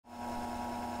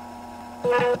Hey,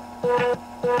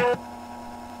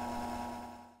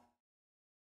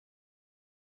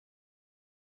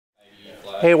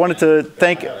 I wanted to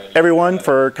thank everyone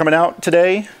for coming out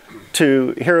today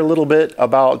to hear a little bit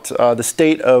about the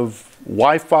state of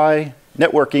Wi-Fi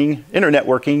networking, internet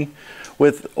networking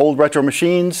with old retro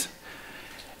machines,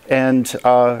 and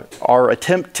our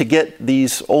attempt to get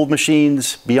these old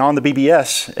machines beyond the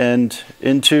BBS and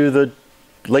into the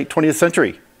late 20th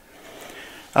century.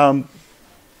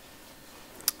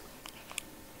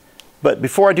 But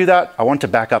before I do that, I want to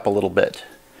back up a little bit.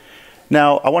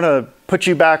 Now, I want to put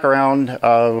you back around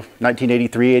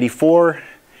 1983, 84,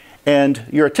 and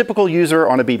you're a typical user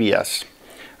on a BBS.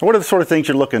 And what are the sort of things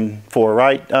you're looking for,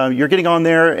 right? You're getting on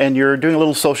there and you're doing a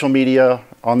little social media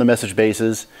on the message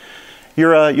bases.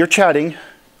 You're chatting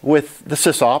with the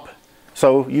sysop,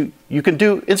 so you can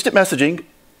do instant messaging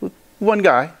with one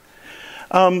guy.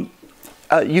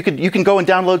 You can go and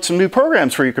download some new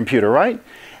programs for your computer, right?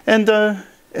 And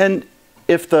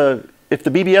if the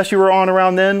BBS you were on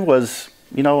around then was,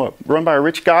 you know, run by a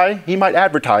rich guy, he might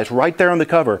advertise right there on the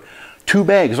cover, 2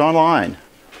 megs online.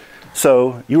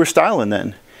 So you were styling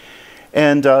then.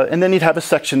 And then you'd have a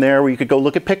section there where you could go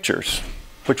look at pictures,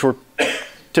 which were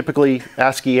typically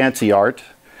ASCII ANSI art,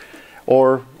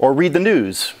 or read the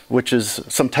news, which is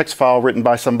some text file written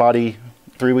by somebody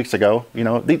 3 weeks ago. You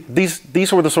know,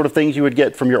 these were the sort of things you would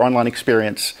get from your online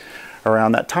experience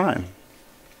around that time.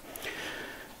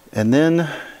 And then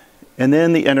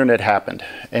the internet happened,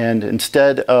 and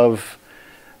instead of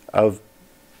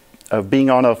being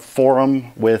on a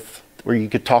forum where you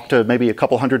could talk to maybe a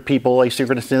couple hundred people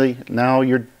asynchronously, now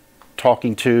you're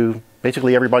talking to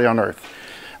basically everybody on Earth.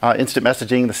 Instant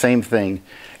messaging, the same thing.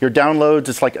 Your downloads,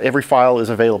 it's like every file is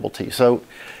available to you. So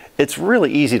it's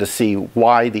really easy to see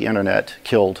why the internet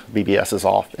killed BBSs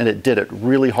off, and it did it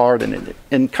really hard. And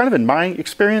kind of in my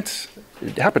experience,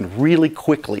 it happened really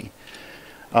quickly.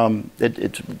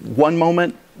 It's one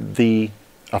moment, a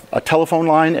telephone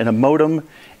line and a modem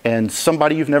and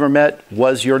somebody you've never met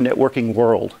was your networking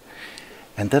world.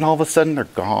 And then all of a sudden they're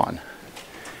gone.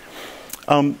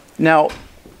 Now,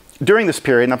 during this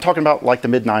period, and I'm talking about like the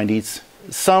mid-90s,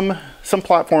 some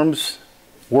platforms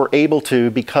were able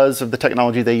to, because of the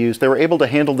technology they used, they were able to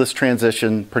handle this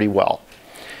transition pretty well.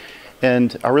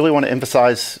 And I really want to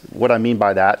emphasize what I mean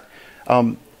by that.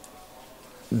 And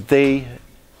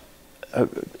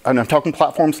I'm talking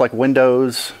platforms like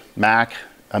Windows, Mac,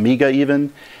 Amiga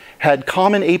even, had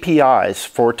common APIs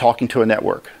for talking to a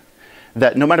network.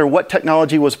 That no matter what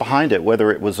technology was behind it, whether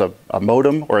it was a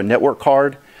modem or a network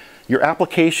card, your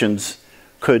applications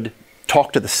could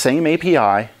talk to the same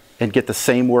API and get the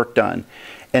same work done.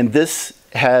 And this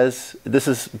has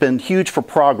been huge for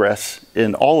progress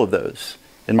in all of those,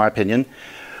 in my opinion,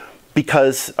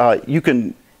 because you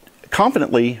can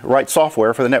confidently write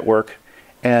software for the network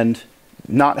and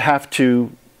not have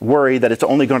to worry that it's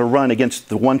only going to run against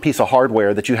the one piece of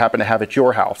hardware that you happen to have at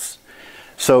your house.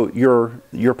 So your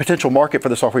potential market for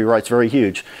the software you write is very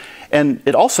huge. And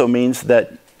it also means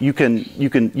that you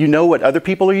know what other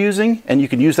people are using, and you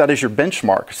can use that as your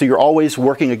benchmark. So you're always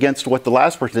working against what the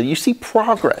last person did. You see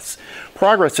progress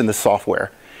in the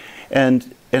software.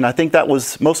 And I think that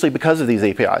was mostly because of these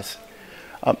APIs.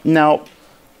 Now,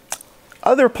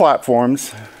 other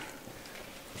platforms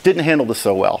didn't handle this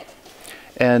so well.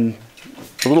 And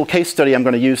the little case study I'm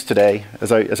going to use today,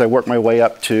 as I work my way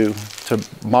up to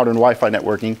modern Wi-Fi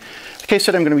networking, the case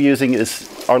study I'm going to be using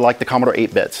are like the Commodore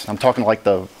 8-bits. I'm talking like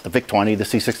the VIC-20, the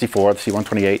C64, the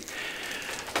C128.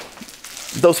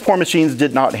 Those poor machines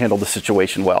did not handle the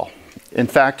situation well. In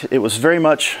fact, it was very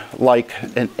much like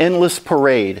an endless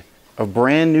parade of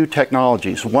brand new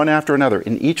technologies, one after another.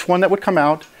 And each one that would come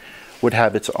out would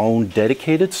have its own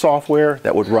dedicated software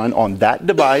that would run on that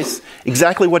device,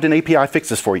 exactly what an API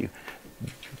fixes for you.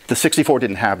 The 64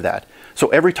 didn't have that. So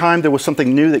every time there was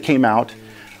something new that came out,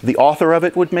 the author of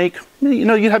it would make, you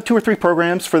know, you'd have 2 or 3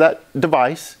 programs for that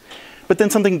device, but then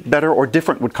something better or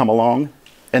different would come along,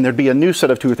 and there'd be a new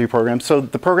set of 2 or 3 programs. So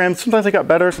the programs, sometimes they got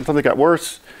better, sometimes they got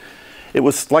worse. It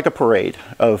was like a parade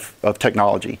of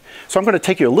technology. So I'm going to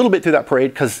take you a little bit through that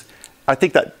parade because I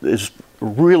think that is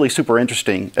really super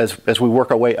interesting as we work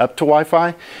our way up to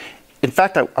Wi-Fi. In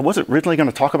fact, I wasn't originally going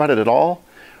to talk about it at all,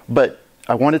 but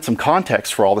I wanted some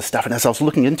context for all this stuff. And as I was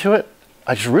looking into it,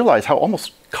 I just realized how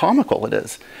almost comical it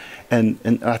is. And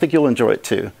I think you'll enjoy it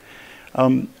too.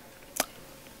 And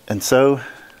so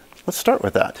let's start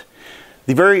with that.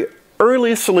 The very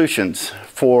earliest solutions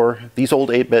for these old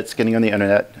 8-bits getting on the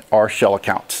internet are shell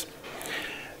accounts.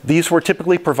 These were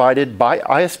typically provided by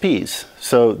ISPs.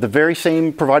 So the very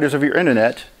same providers of your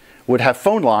internet would have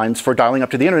phone lines for dialing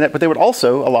up to the internet, but they would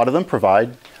also, a lot of them,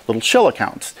 provide little shell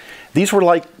accounts. These were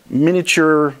like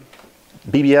miniature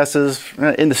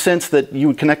BBSs in the sense that you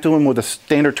would connect to them with a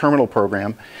standard terminal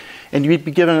program, and you'd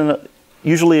be given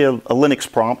usually a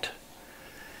Linux prompt,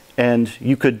 and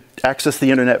you could access the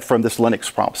internet from this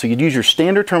Linux prompt. So you'd use your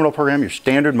standard terminal program, your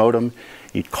standard modem,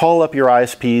 you'd call up your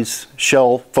ISP's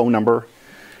shell phone number,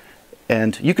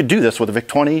 and you could do this with a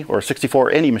VIC-20 or a 64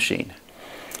 or any machine.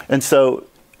 And so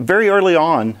very early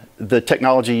on, the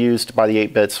technology used by the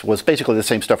 8-bits was basically the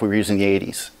same stuff we were using in the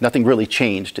 80s. Nothing really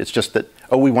changed. It's just that,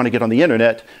 oh, we want to get on the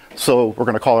internet, so we're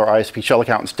going to call our ISP shell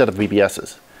account instead of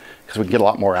BBSs, because we can get a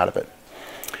lot more out of it.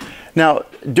 Now,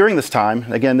 during this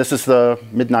time, again, this is the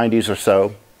mid-90s or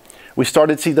so, we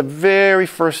started to see the very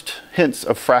first hints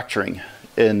of fracturing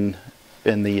in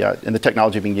the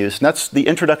technology being used. And that's the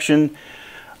introduction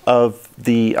of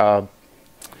the,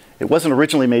 it wasn't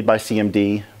originally made by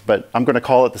CMD, but I'm going to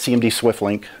call it the CMD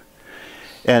SwiftLink.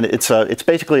 And it's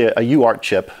basically a UART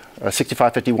chip, a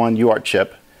 6551 UART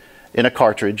chip in a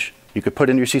cartridge. You could put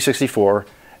in your C64.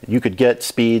 You could get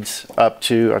speeds up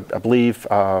to, I believe,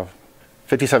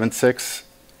 57.6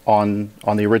 on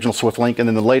the original SwiftLink, and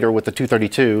then later with the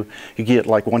 232, you get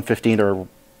like 115 or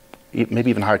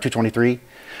maybe even higher, 223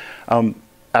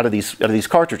 out of these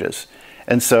cartridges.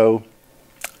 And so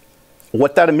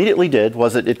what that immediately did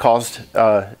was it caused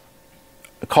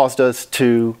us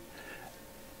to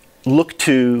look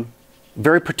to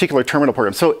very particular terminal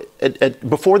programs. So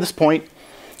before this point,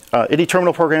 any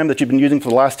terminal program that you've been using for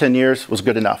the last 10 years was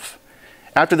good enough.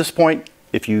 After this point,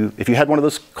 if you had one of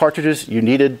those cartridges, you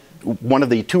needed one of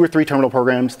the 2 or 3 terminal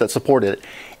programs that supported it.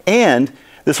 And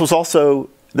this was also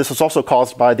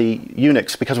caused by the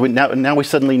Unix, because now we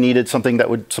suddenly needed something that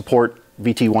would support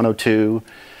VT102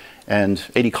 and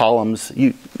 80 columns.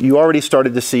 You already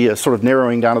started to see a sort of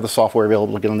narrowing down of the software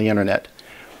available to get on the internet.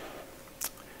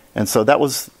 And so that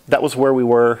was where we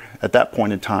were at that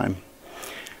point in time.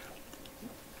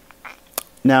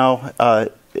 Now,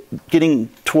 getting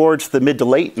towards the mid to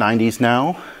late 90s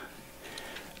now,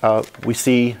 we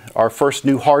see our first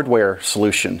new hardware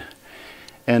solution.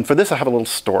 And for this, I have a little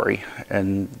story.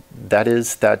 And that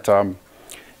is that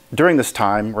during this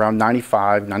time, around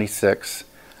 95, 96,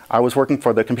 I was working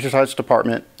for the computer science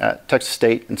department at Texas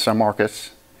State in San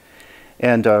Marcos.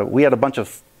 And we had a bunch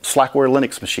of Slackware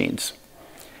Linux machines.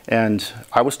 And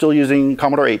I was still using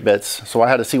Commodore 8-bits, so I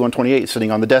had a C128 sitting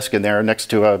on the desk in there next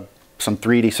to some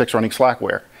 386 running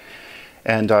Slackware.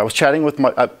 And I was chatting with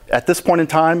my, at this point in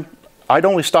time, I'd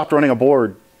only stopped running a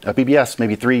board, a BBS,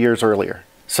 maybe 3 years earlier.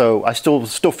 So I still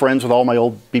friends with all my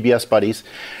old BBS buddies.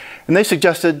 And they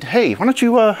suggested, hey, why don't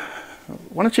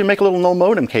you make a little null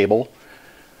modem cable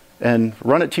and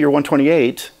run it to your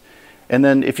 128, and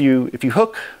then if you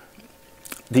hook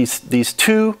these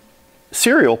 2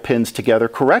 serial pins together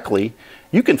correctly,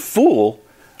 you can fool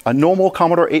a normal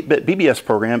Commodore 8-bit BBS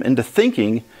program into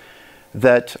thinking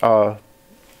that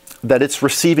that it's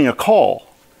receiving a call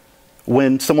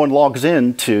when someone logs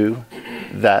into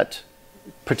that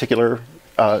particular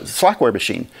Slackware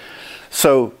machine.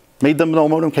 So made them a null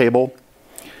modem cable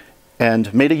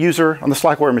and made a user on the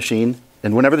Slackware machine,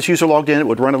 and whenever this user logged in, it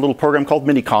would run a little program called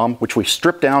Minicom, which we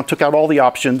stripped down, took out all the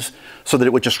options so that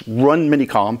it would just run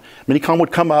Minicom. Minicom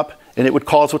would come up and it would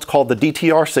cause what's called the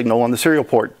DTR signal on the serial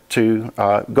port to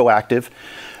go active.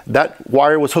 That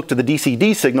wire was hooked to the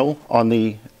DCD signal on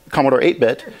the Commodore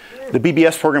 8-bit. The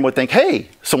BBS program would think, hey,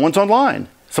 someone's online.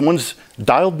 Someone's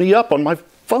dialed me up on my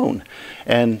phone,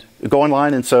 and go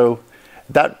online. And so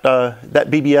that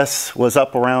BBS was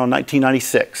up around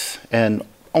 1996 and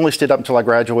only stayed up until I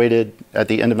graduated at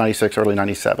the end of 96, early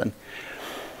 97.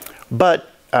 But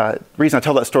the reason I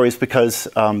tell that story is because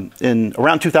in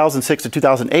around 2006 to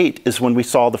 2008 is when we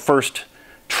saw the first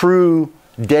true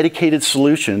dedicated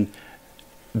solution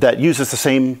that uses the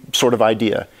same sort of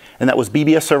idea. And that was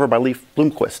BBS Server by Leif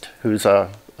Blomquist, who's a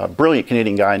brilliant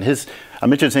Canadian guy. And I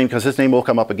mention his name because his name will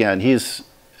come up again. He's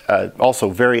also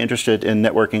very interested in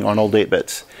networking on old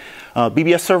 8-bits.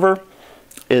 BBS Server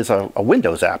is a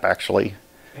Windows app, actually,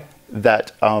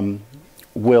 that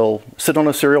will sit on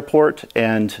a serial port,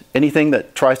 and anything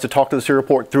that tries to talk to the serial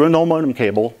port through a null modem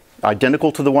cable,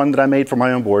 identical to the one that I made for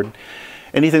my own board,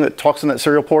 anything that talks on that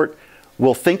serial port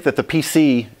will think that the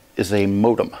PC is a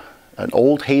modem, an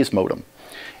old Hayes modem.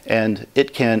 And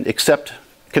it can accept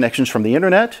connections from the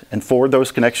internet and forward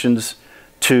those connections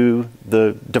to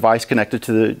the device connected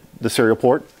to the serial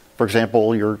port, for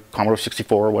example, your Commodore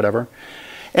 64 or whatever.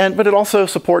 But it also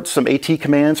supports some AT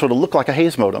commands, so it'll look like a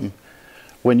Hayes modem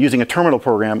when using a terminal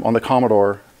program on the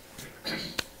Commodore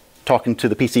talking to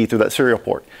the PC through that serial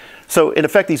port. So in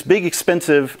effect, these big,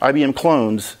 expensive IBM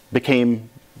clones became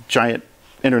giant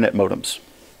internet modems.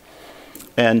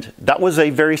 And that was a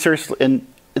very serious, and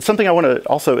it's something I want to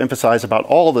also emphasize about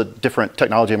all the different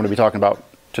technology I'm going to be talking about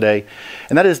today,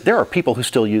 and that is there are people who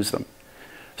still use them.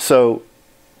 So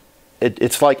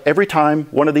it's like every time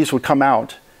one of these would come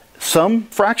out, some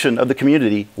fraction of the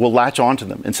community will latch onto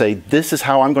them and say, this is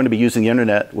how I'm going to be using the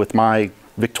internet with my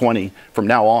VIC-20 from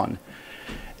now on.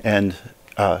 And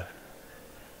I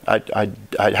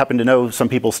happen to know some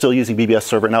people still using BBS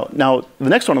server. Now, the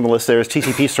next one on the list there is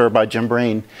TCP server by Jim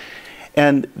Brain.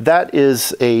 And that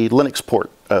is a Linux port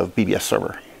of BBS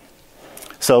server.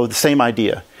 So the same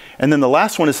idea. And then the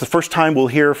last one is the first time we'll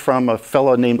hear from a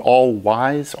fellow named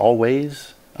Always.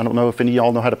 I don't know if any of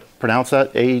y'all know how to pronounce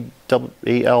that, A-L-W-Y-Z.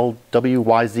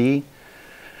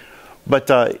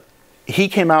 But he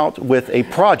came out with a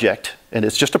project, and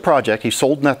it's just a project, he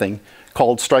sold nothing,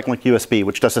 called StrikeLink USB,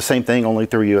 which does the same thing, only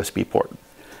through a USB port.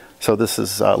 So this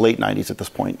is late 90s at this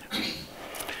point.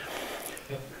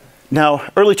 Now,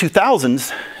 early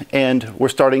 2000s, and we're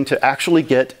starting to actually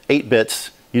get 8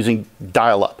 bits using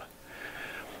dial-up.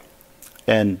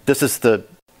 And this is the,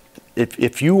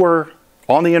 if you were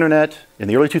on the internet in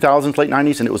the early 2000s, late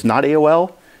 90s, and it was not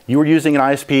AOL, you were using an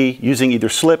ISP using either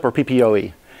SLIP or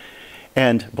PPOE.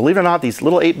 And believe it or not, these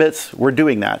little 8 bits were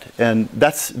doing that. And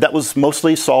that was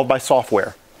mostly solved by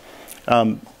software.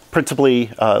 Principally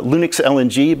Linux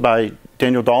LNG by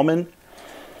Daniel Dahlman.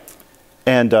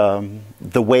 And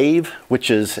the Wave,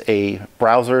 which is a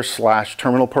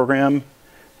browser/terminal program.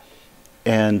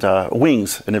 And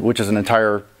Wings, which is an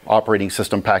entire operating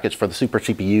system package for the super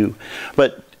CPU.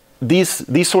 But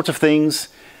these sorts of things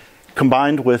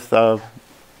combined with a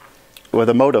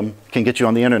modem can get you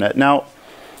on the internet. Now,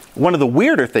 one of the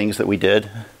weirder things that we did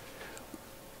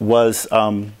was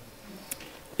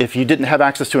if you didn't have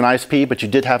access to an ISP, but you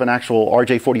did have an actual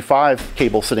RJ45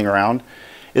 cable sitting around,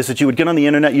 is that you would get on the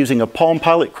internet using a Palm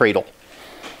Pilot cradle.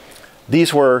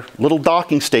 These were little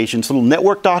docking stations, little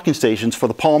network docking stations for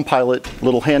the Palm Pilot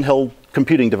little handheld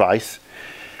computing device.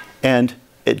 And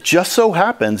it just so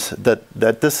happens that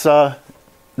those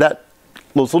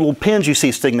little pins you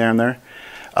see sticking there and there,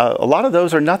 a lot of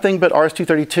those are nothing but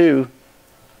RS-232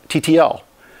 TTL.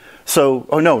 So,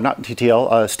 oh no, not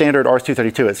TTL, standard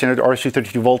RS-232, it's standard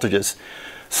RS-232 voltages.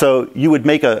 So you would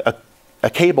make a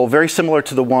cable very similar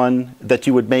to the one that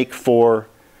you would make for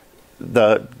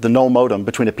the null modem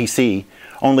between a PC,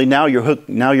 only now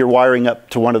you're wiring up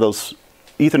to one of those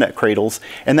Ethernet cradles,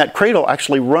 and that cradle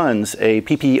actually runs a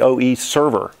PPOE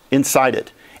server inside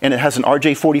it, and it has an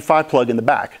RJ45 plug in the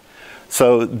back.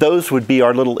 So those would be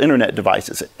our little internet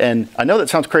devices. And I know that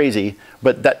sounds crazy,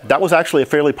 but that was actually a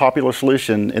fairly popular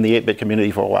solution in the 8-bit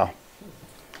community for a while.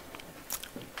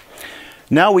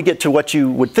 Now we get to what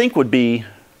you would think would be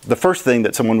the first thing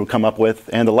that someone would come up with,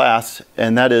 and the last,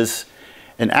 and that is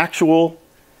an actual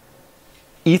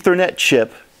Ethernet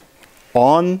chip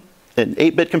on an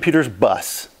 8-bit computer's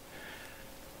bus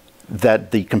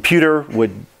that the computer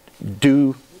would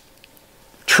do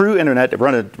true internet,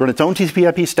 run its own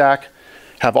TCP/IP stack,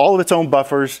 have all of its own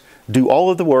buffers, do all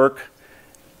of the work.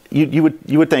 You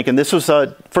would think, and this was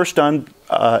first done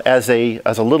as a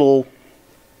little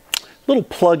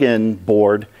plug-in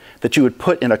board that you would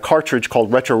put in a cartridge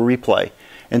called Retro Replay,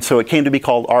 and so it came to be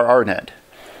called RRNet.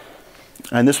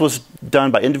 And this was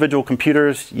done by individual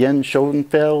computers. Jens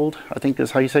Schoenfeld, I think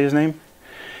is how you say his name.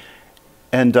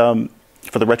 And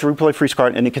for the Retro Replay Freeze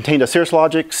card, and it contained a Cirrus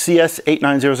Logic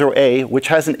CS8900A, which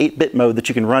has an 8-bit mode that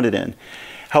you can run it in.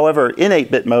 However, in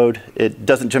 8-bit mode, it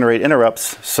doesn't generate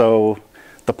interrupts, so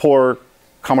the poor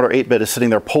Commodore 8-bit is sitting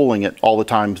there polling it all the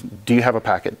time. Do you have a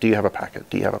packet? Do you have a packet?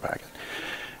 Do you have a packet?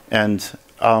 And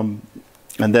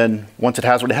then once it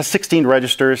has 16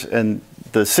 registers, and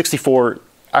the 64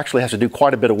 actually has to do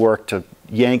quite a bit of work to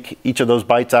yank each of those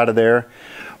bytes out of there.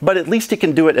 But at least it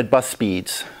can do it at bus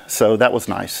speeds, so that was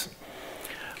nice.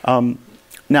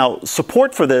 Now,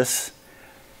 support for this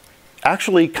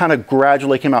actually kind of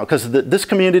gradually came out, because this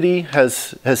community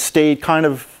has stayed kind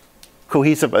of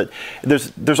cohesive.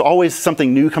 There's always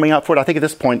something new coming out for it. I think at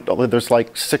this point there's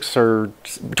like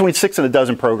between 6 and a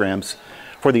dozen programs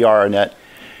for the RRNet,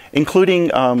 including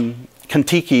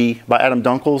Kentucky by Adam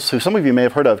Dunkels, who some of you may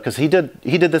have heard of, because he did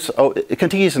this. Oh,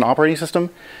 Kentucky is an operating system,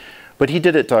 but he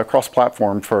did it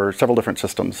cross-platform for several different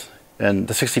systems, and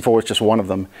the 64 is just one of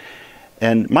them.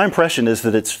 And my impression is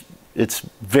that it's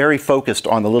very focused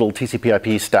on the little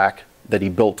TCP/IP stack that he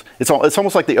built. It's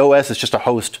almost like the OS is just a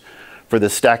host for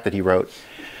this stack that he wrote.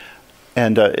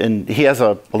 And he has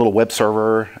a little web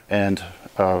server and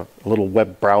a little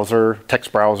web browser,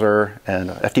 text browser, and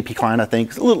a FTP client, I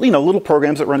think. Little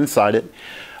programs that run inside it.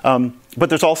 but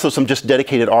there's also some just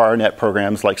dedicated RRNet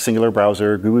programs like Singular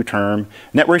Browser, Guru Term.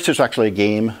 NetRacer is actually a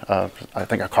game, I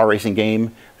think a car racing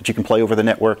game that you can play over the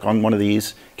network on one of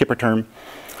these, Kipper Term.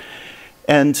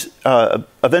 And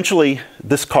eventually,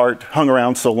 this cart hung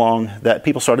around so long that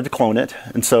people started to clone it.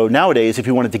 And so nowadays, if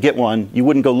you wanted to get one, you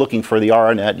wouldn't go looking for the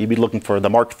RRNet. You'd be looking for the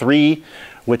Mark III,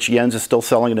 which Jens is still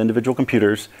selling at individual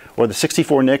computers, or the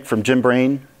 64 NIC from Jim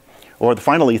Brain, or the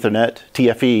Final Ethernet,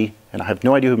 TFE, and I have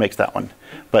no idea who makes that one.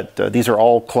 But these are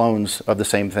all clones of the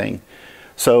same thing.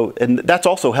 So, and that's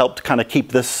also helped kind of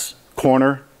keep this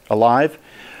corner alive,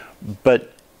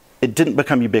 but it didn't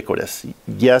become ubiquitous.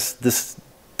 Yes,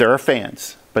 there are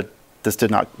fans, but this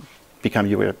did not become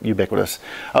ubiquitous.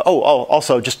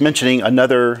 Also, just mentioning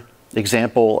another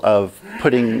example of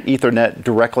putting Ethernet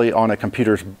directly on a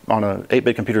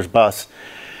 8-bit computer's bus,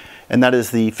 and that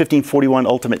is the 1541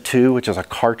 Ultimate 2, which is a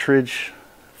cartridge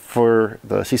for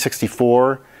the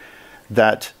C64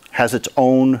 that has its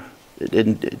own,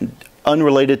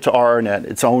 unrelated to RRNet,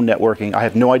 its own networking. I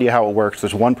have no idea how it works.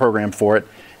 There's one program for it.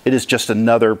 It is just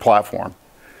another platform.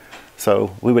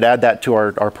 So we would add that to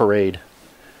our parade.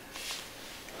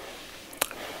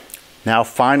 Now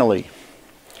finally,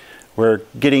 we're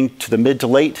getting to the mid to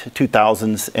late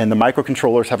 2000s, and the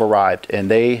microcontrollers have arrived,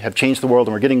 and they have changed the world,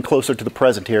 and we're getting closer to the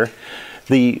present here.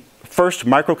 The first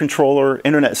microcontroller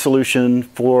internet solution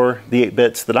for the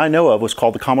 8-bits that I know of was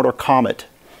called the Commodore Comet.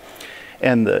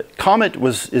 And the Comet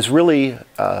is really,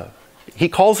 he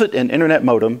calls it an internet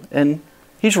modem, and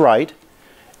he's right.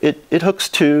 It hooks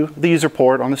to the user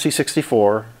port on the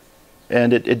C64,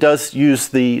 and it does use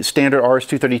the standard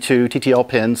RS-232 TTL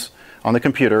pins on the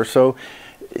computer. So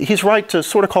he's right to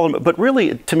sort of call him, but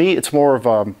really, to me, it's more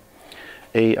of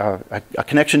a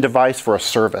connection device for a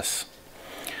service.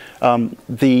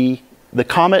 The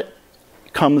Comet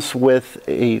comes with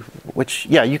you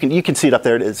can see it up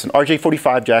there. It's an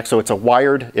RJ45 jack, so it's a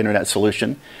wired internet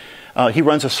solution. He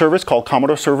runs a service called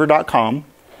CommodoreServer.com,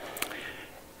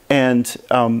 and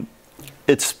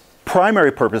its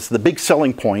primary purpose, the big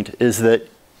selling point, is that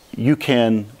you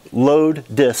can load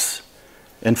disks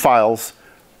and files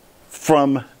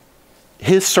from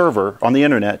his server on the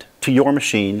internet to your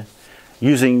machine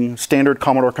using standard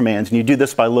Commodore commands. And you do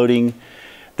this by loading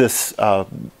this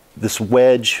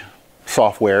wedge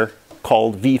software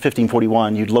called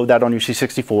V1541. You'd load that on your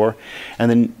C64,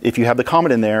 and then if you have the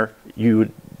Comet in there, you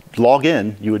would log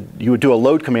in. You would do a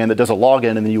load command that does a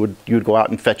login, and then you would go out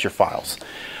and fetch your files.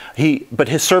 But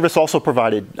his service also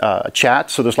provided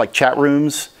chat, so there's like chat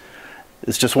rooms.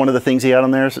 It's just one of the things he had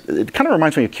on there. It kind of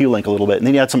reminds me of Q-Link a little bit. And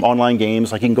then he had some online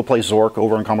games, like you can go play Zork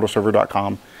over on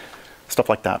CommodoreServer.com, stuff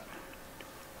like that.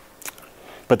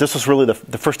 But this was really the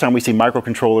first time we see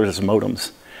microcontrollers as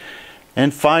modems.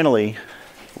 And finally,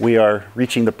 we are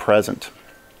reaching the present.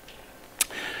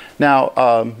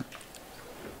 Now,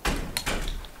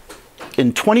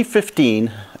 in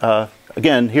 2015,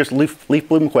 again, here's Leif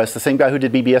Blomquist, the same guy who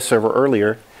did BBS server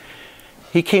earlier.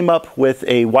 He came up with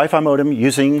a Wi-Fi modem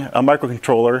using a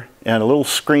microcontroller and a little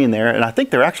screen there, and I think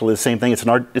they're actually the same thing. It's an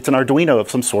Arduino of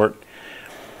some sort.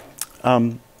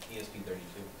 ESP32.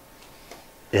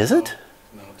 Is it?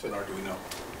 No, it's an Arduino.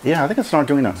 Yeah, I think it's an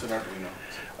Arduino. It's an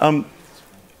Arduino.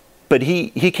 But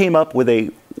he came up with a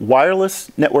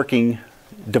wireless networking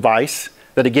device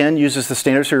that again uses the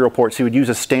standard serial ports. He would use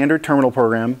a standard terminal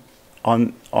program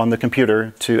on the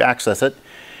computer to access it,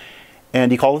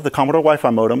 and he called it the Commodore Wi-Fi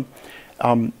modem.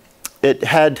 It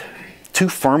had two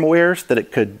firmwares that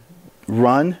it could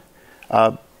run.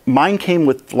 Mine came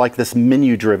with like this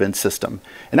menu-driven system.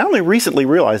 And I only recently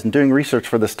realized in doing research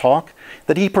for this talk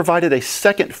that he provided a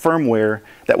second firmware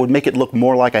that would make it look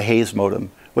more like a Hayes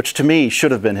modem, which to me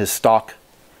should have been his stock,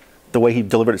 the way he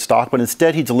delivered it stock, but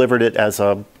instead he delivered it as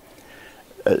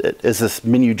this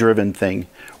menu-driven thing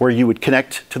where you would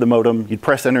connect to the modem, you'd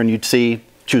press enter, and you'd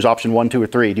choose option 1, 2, or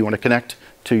 3. Do you want to connect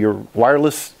to your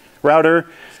wireless router?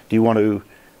 Do you want to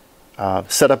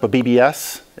set up a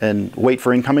BBS and wait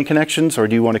for incoming connections, or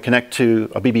do you want to connect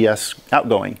to a BBS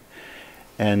outgoing?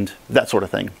 And that sort of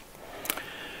thing.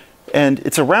 And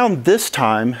it's around this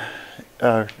time,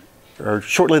 or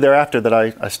shortly thereafter, that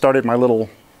I started my little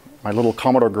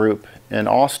Commodore group in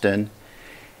Austin,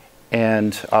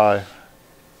 and I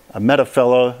met a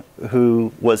fellow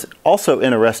who was also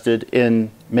interested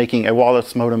in making a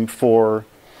wireless modem for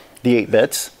the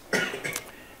 8-bits.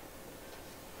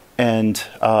 And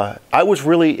I was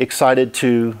really excited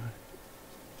to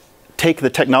take the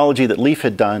technology that Leif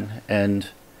had done and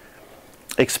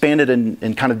expand it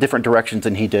in kind of different directions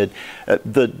than he did.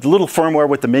 The little firmware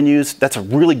with the menus, that's a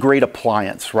really great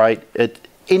appliance, right?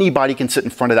 Anybody can sit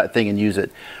in front of that thing and use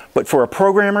it. But for a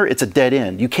programmer, it's a dead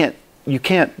end. You can't you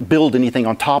can't build anything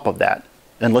on top of that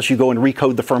unless you go and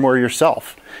recode the firmware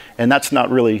yourself. And that's not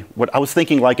really what I was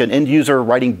thinking. Like an end user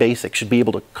writing BASIC should be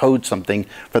able to code something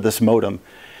for this modem.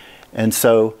 And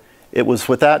so it was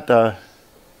with that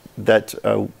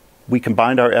we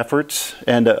combined our efforts.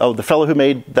 And the fellow who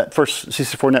made that first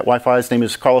C64 Net Wi-Fi, his name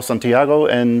is Carlos Santiago,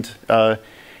 and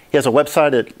he has a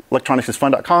website at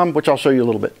electronicsisfun.com, which I'll show you a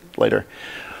little bit later.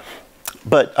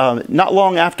 But not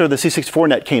long after the C64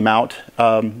 Net came out,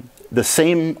 the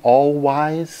same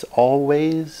Always,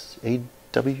 A-W-A-L-W-Y-Z,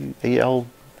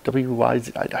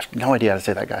 I have no idea how to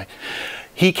say that guy.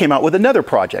 He came out with another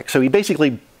project. So he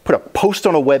basically put a post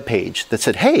on a web page that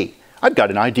said, hey, I've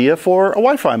got an idea for a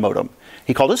Wi-Fi modem.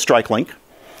 He called it StrikeLink,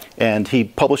 and he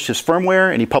published his firmware,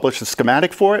 and he published the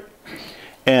schematic for it.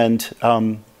 And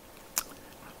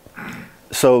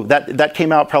so that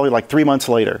came out probably like 3 months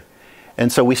later.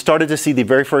 And so we started to see the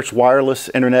very first wireless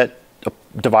internet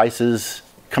devices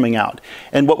coming out.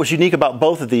 And what was unique about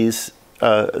both of these,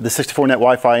 the 64-net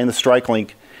Wi-Fi and the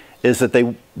StrikeLink, is that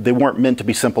they weren't meant to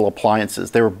be simple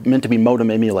appliances. They were meant to be modem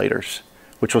emulators,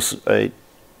 which was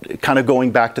kind of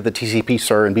going back to the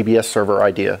TCP/SIR and BBS server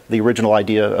idea, the original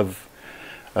idea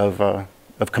of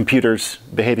computers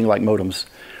behaving like modems.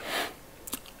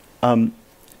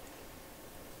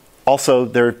 Also,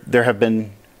 there have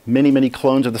been many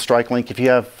clones of the StrikeLink. If you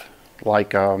have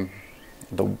like I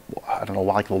don't know,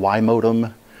 like the Y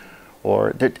modem,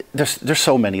 or there's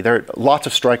so many. There are lots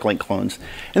of StrikeLink clones,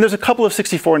 and there's a couple of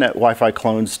 64-net Wi-Fi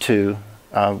clones too,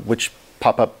 which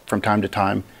pop up from time to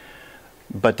time.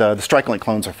 But the StrikeLink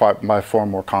clones are by far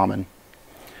more common.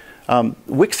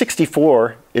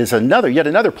 WIC64 is yet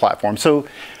another platform. So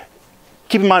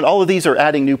keep in mind, all of these are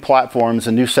adding new platforms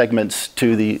and new segments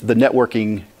to the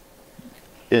networking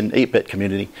in 8-bit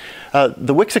community.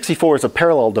 The WIC64 is a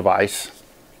parallel device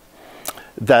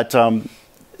that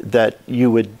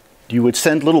you would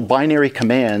send little binary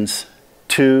commands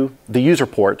to the user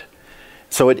port.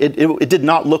 So it did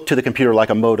not look to the computer like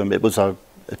a modem. It was a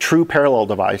true parallel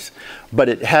device, but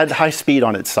it had high speed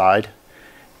on its side.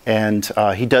 And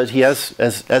he has,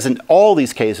 as in all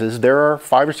these cases, there are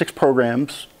 5 or 6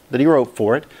 programs that he wrote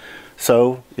for it.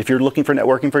 So if you're looking for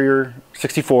networking for your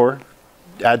 64,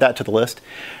 add that to the list.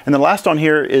 And the last on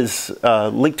here is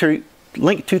Link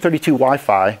 232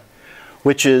 Wi-Fi,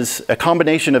 which is a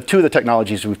combination of 2 of the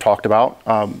technologies we've talked about.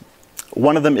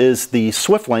 One of them is the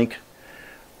SwiftLink,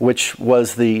 which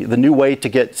was the new way to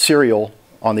get serial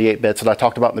on the 8-bits that I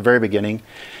talked about in the very beginning.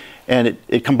 And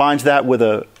it combines that with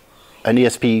an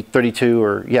ESP32,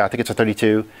 or yeah, I think it's a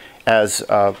 32, as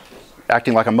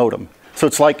acting like a modem. So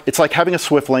it's like having a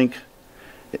SwiftLink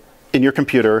in your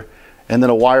computer and then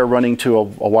a wire running to a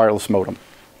wireless modem.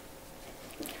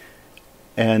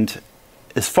 And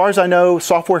as far as I know,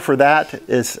 software for that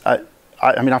is, I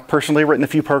mean, I've personally written a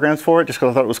few programs for it just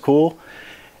because I thought it was cool.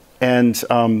 And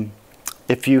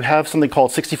if you have something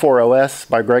called 64OS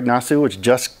by Greg Nasu, which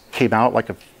just came out like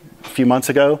a few months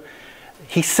ago,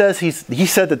 he said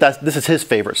that this is his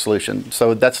favorite solution.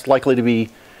 So that's likely to be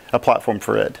a platform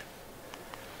for it.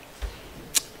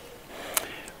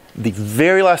 The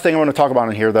very last thing I want to talk about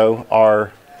in here, though,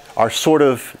 are sort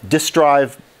of disk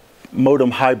drive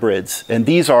modem hybrids, and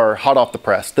these are hot off the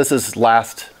press. This is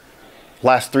last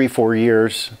 3-4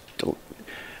 years,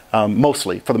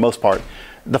 mostly, for the most part.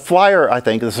 The Flyer, I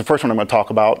think, this is the first one I'm going to talk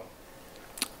about,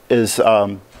 is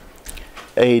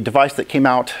a device that came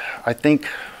out, I think,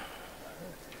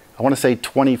 I want to say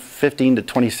 2015 to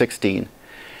 2016,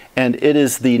 and it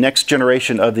is the next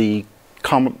generation of the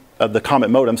Comet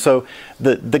modem. So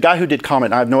the guy who did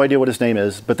Comet, I have no idea what his name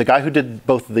is, but the guy who did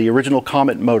both the original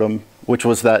Comet modem, which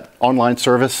was that online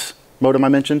service modem I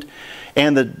mentioned,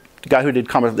 and the guy who did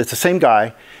Comet, it's the same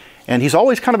guy, and he's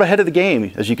always kind of ahead of the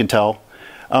game, as you can tell.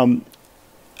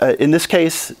 In this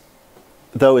case,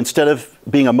 though, instead of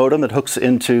being a modem that hooks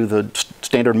into the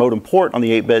standard modem port on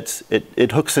the 8-bits,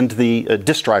 it hooks into the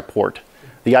disk drive port,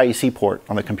 the IEC port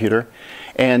on the computer.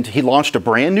 And he launched a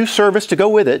brand new service to go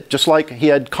with it, just like he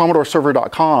had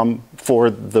CommodoreServer.com for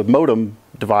the modem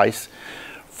device.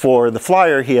 For the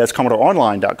Flyer, he has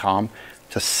CommodoreOnline.com.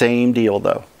 It's the same deal,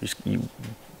 though. You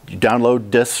download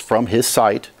disks from his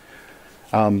site.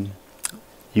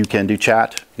 You can do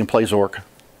chat. You can play Zork.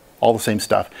 All the same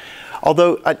stuff.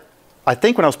 Although I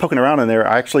think when I was poking around in there,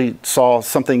 I actually saw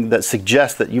something that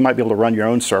suggests that you might be able to run your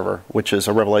own server, which is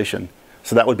a revelation.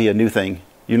 So that would be a new thing.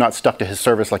 You're not stuck to his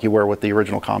service like you were with the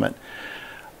original Comet.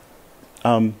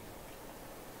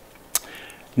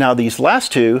 Now these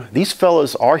last 2, these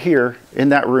fellows are here in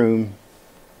that room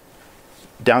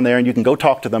down there, and you can go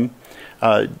talk to them.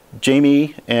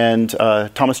 Jamie and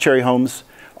Thomas Cherry Holmes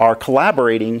are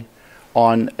collaborating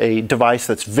on a device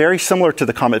that's very similar to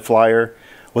the Comet Flyer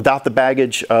without the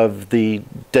baggage of the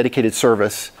dedicated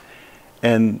service.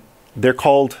 And they're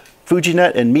called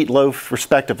FujiNet and Meatloaf,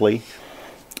 respectively.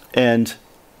 And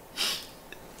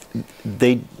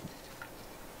they've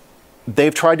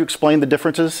tried to explain the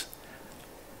differences.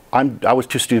 I was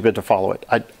too stupid to follow it.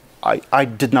 I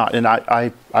did not, and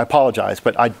I apologize,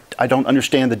 but I don't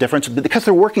understand the difference because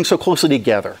they're working so closely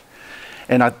together.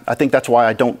 And I think that's why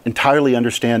I don't entirely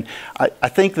understand. I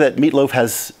think that Meatloaf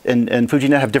has and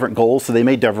FujiNet have different goals, so they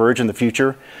may diverge in the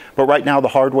future. But right now, the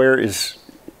hardware is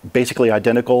basically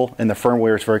identical, and the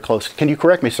firmware is very close. Can you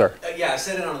correct me, sir? Yeah, I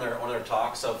said it on their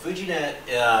talk. So FujiNet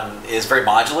is very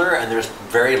modular, and there's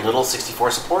very little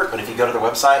 64 support. But if you go to their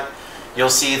website, you'll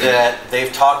see that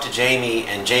they've talked to Jamie,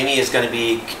 and Jamie is going to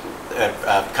be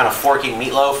kind of forking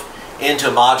Meatloaf into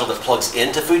a module that plugs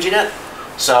into FujiNet.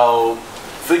 So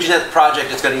FujiNet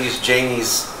project is going to use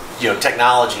Jamie's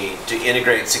technology to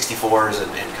integrate 64s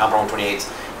and Commodore 128s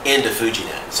into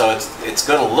FujiNet. So it's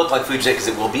going to look like FujiNet because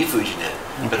it will be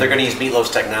FujiNet, but they're going to use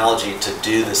Meatloaf's technology to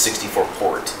do the 64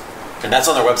 port. And that's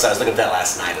on their website. I was looking at that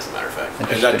last night, as a matter of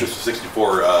fact. And not just the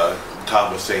 64.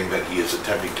 Tom was saying that he is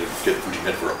attempting to get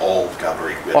FujiNet for all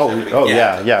Commodore equipment. Oh,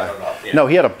 yeah. No,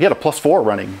 he had a +4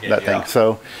 running that thing.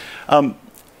 So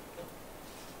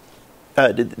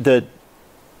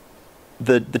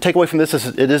the takeaway from this is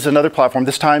it is another platform.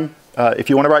 This time, if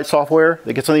you want to write software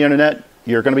that gets on the internet,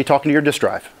 you're going to be talking to your disk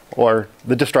drive, or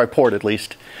the disk drive port at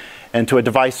least, and to a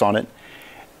device on it.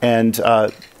 And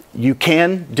you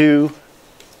can do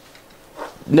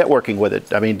networking with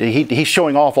it. I mean, he's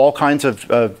showing off all kinds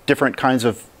of different kinds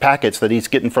of packets that he's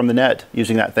getting from the net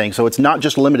using that thing. So it's not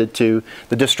just limited to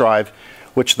the disk drive,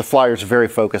 which the Flyer is very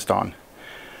focused on.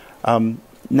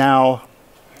 Now,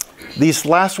 these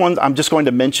last ones I'm just going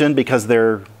to mention because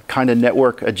they're kind of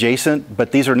network adjacent,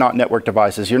 but these are not network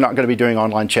devices. You're not going to be doing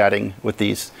online chatting with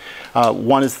these.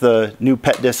 One is the new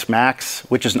PetDisk Max,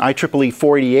 which is an IEEE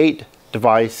 488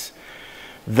 device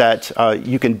that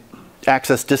you can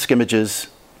access disk images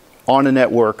on a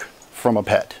network from a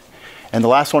pet. And the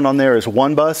last one on there is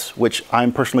ONE Bus, which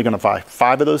I'm personally going to buy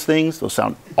 5 of those things. Those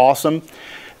sound awesome.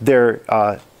 They're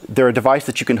a device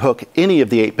that you can hook any of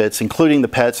the 8 bits, including the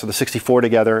pets or the 64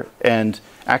 together, and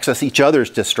access each other's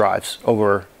disk drives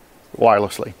over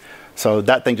wirelessly. So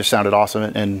that thing just sounded awesome,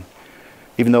 and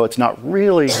even though it's not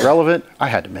really relevant, I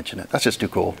had to mention it. That's just too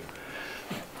cool.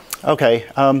 Okay,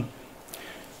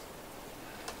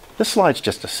 this slide's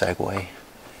just a segue.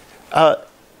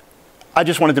 I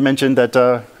just wanted to mention that,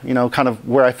 kind of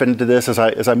where I fit into this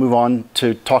as I move on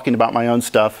to talking about my own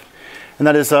stuff. And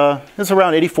that is, it's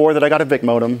around 84 that I got a VIC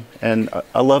modem, and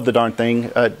I love the darn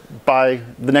thing. By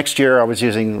the next year, I was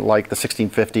using like the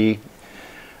 1650,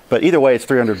 but either way, it's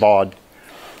 300 baud.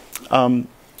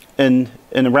 And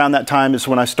around that time is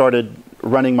when I started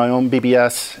running my own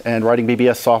BBS and writing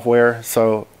BBS software.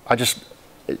 So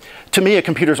to me, a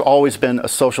computer's always been a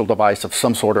social device of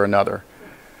some sort or another.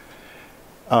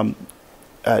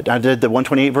 I did the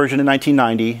 128 version in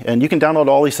 1990, and you can download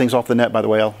all these things off the net, by the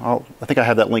way. I think I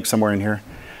have that link somewhere in here.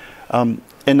 In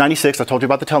 96, I told you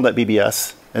about the Telnet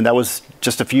BBS, and that was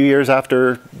just a few years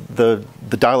after the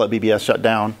dial-up BBS shut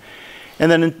down.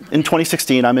 And then in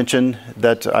 2016, I mentioned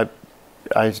that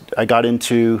I got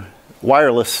into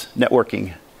wireless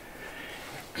networking.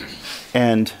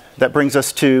 And that brings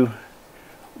us to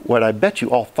what I bet you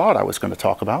all thought I was going to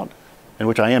talk about, and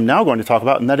which I am now going to talk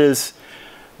about, and that is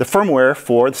the firmware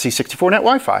for the C64 Net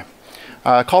Wi-Fi.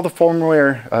 Called the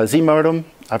firmware Z modem.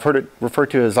 I've heard it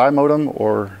referred to as I modem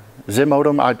or Z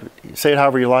modem. Say it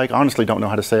however you like. I honestly don't know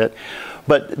how to say it.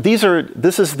 But this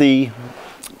is the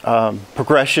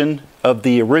progression of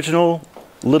the original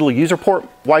little user port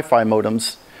Wi-Fi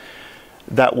modems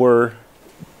that were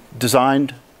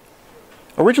designed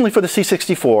originally for the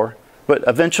C64, but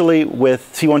eventually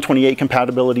with C128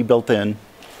 compatibility built in.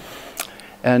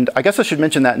 And I guess I should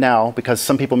mention that now, because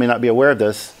some people may not be aware of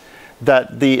this,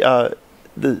 that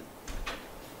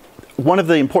one of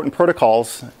the important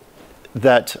protocols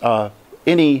that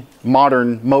any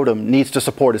modern modem needs to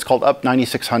support is called UP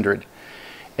 9600.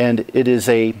 And it is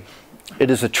a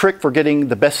trick for getting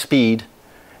the best speed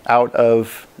out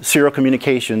of serial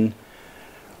communication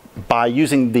by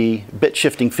using the bit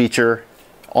shifting feature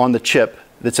on the chip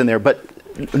that's in there. But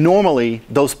normally,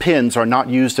 those pins are not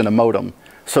used in a modem.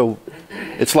 So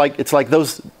it's like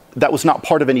that was not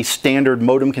part of any standard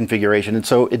modem configuration, and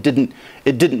so it didn't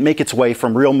make its way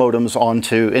from real modems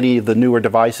onto any of the newer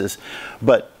devices.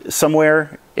 But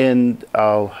somewhere in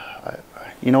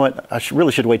you know what, I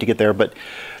really should wait to get there. But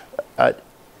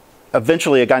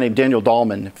eventually, a guy named Daniel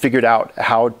Dahlman figured out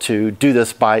how to do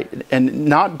this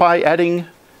not by adding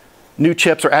new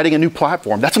chips or adding a new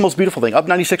platform. That's the most beautiful thing.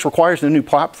 UP96 requires a new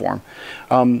platform.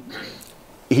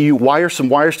 You wire some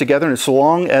wires together, and so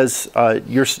long as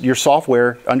your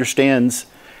software understands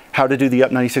how to do the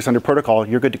UP9600 protocol,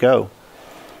 you're good to go.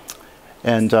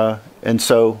 And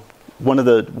so one of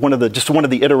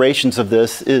the iterations of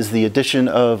this is the addition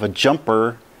of a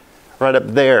jumper right up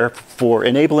there for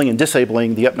enabling and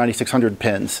disabling the UP9600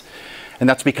 pins. And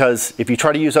that's because if you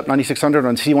try to use UP9600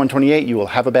 on C128, you will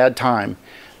have a bad time.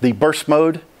 The burst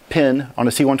mode pin on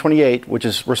a C128, which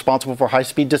is responsible for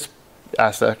high-speed disk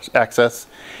access,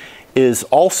 is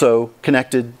also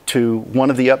connected to one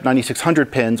of the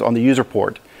UP9600 pins on the user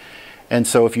port. And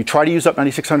so if you try to use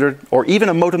UP9600, or even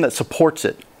a modem that supports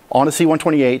it on a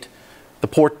C128, the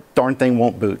poor darn thing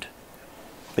won't boot,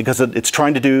 because it's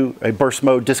trying to do a burst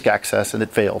mode disk access and it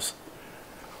fails.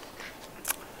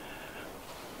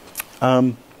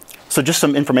 So just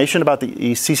some information about the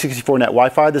C64-net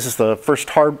Wi-Fi. This is the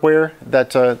first hardware that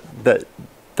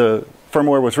the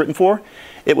firmware was written for.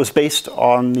 It was based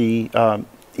on the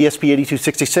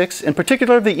ESP8266, in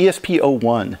particular the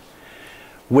ESP01,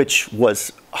 which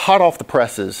was hot off the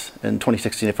presses in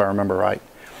 2016, if I remember right.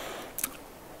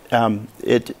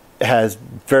 It has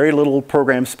very little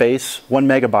program space, 1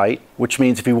 megabyte, which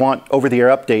means if you want over-the-air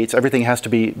updates, everything has to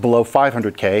be below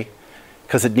 500K,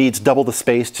 because it needs double the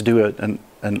space to do an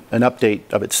update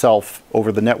of itself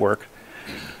over the network.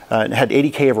 It had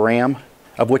 80K of RAM,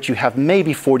 of which you have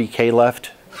maybe 40K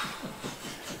left.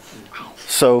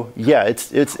 So yeah,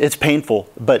 it's painful.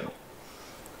 But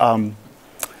the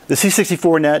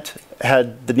C64-net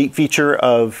had the neat feature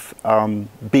of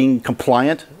being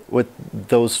compliant with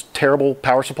those terrible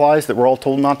power supplies that we're all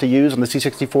told not to use on the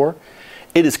C64.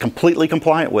 It is completely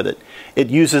compliant with it. It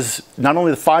uses not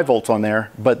only the 5 volts on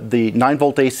there, but the 9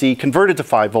 volt AC converted to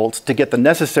 5 volts to get the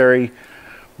necessary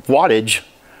wattage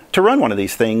to run one of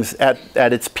these things at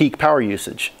its peak power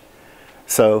usage.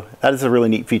 So that is a really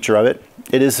neat feature of it.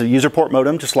 It is a user port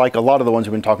modem, just like a lot of the ones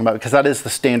we've been talking about, because that is the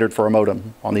standard for a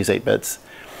modem on these 8 bits.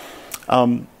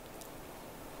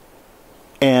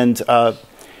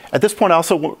 At this point, I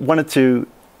also wanted to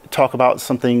talk about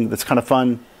something that's kind of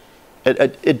fun.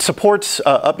 It supports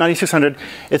UP9600.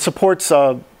 It supports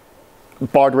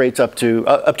baud rates up to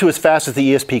as fast as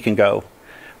the ESP can go.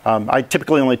 I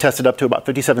typically only test it up to about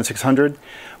 57,600.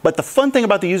 But the fun thing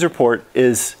about the user port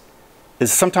is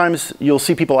sometimes you'll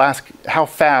see people ask, how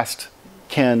fast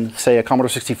can, say, a Commodore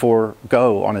 64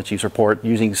 go on its user port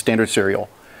using standard serial?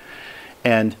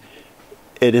 And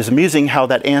it is amusing how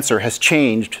that answer has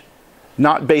changed,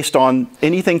 not based on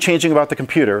anything changing about the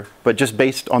computer, but just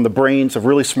based on the brains of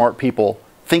really smart people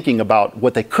thinking about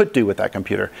what they could do with that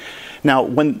computer. Now,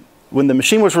 when the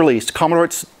machine was released, Commodore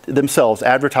themselves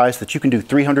advertised that you can do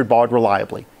 300 baud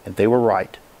reliably, and they were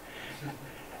right.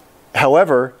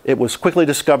 However, it was quickly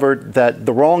discovered that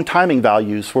the wrong timing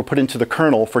values were put into the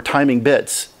kernel for timing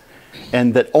bits,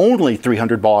 and that only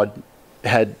 300 baud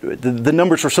had, the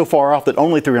numbers were so far off that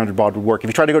only 300 baud would work. If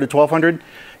you try to go to 1200,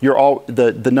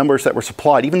 the numbers that were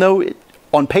supplied, even though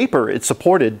on paper it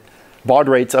supported baud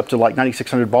rates up to like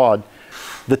 9600 baud,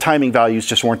 the timing values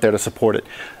just weren't there to support it.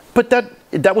 But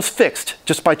that was fixed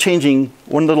just by changing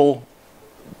one little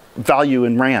value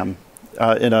in RAM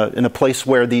in a place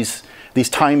where these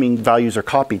timing values are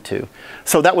copied to.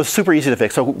 So that was super easy to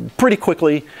fix. So pretty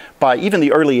quickly, by even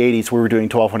the early 80s, we were doing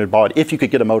 1200 baud if you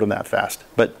could get a modem that fast.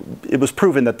 But it was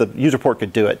proven that the user port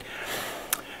could do it.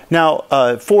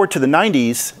 Now, forward to the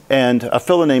 90s, and a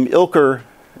fellow named Ilker,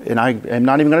 and I am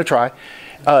not even going to try,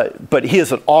 but he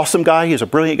is an awesome guy, he is a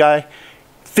brilliant guy,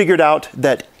 figured out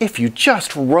that if you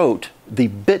just wrote the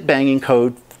bit banging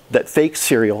code that fakes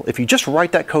serial, if you just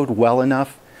write that code well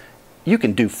enough, you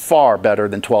can do far better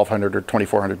than 1200 or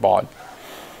 2400 baud.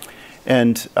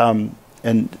 And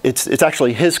it's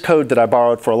actually his code that I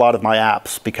borrowed for a lot of my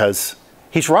apps, because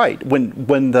he's right.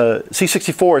 When the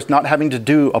C64 is not having to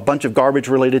do a bunch of garbage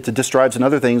related to disk drives and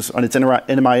other things on its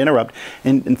NMI interrupt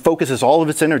and focuses all of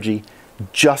its energy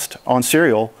just on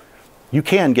serial, you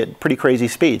can get pretty crazy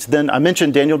speeds. Then I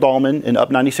mentioned Daniel Dahlman in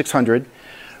UP9600,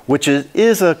 which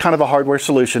is a kind of a hardware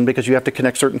solution because you have to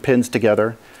connect certain pins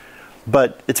together.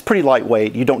 But it's pretty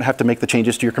lightweight. You don't have to make the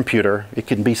changes to your computer. It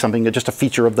can be something that's just a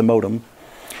feature of the modem.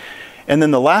 And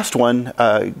then the last one,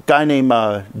 a guy named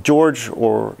George,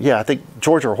 or yeah, I think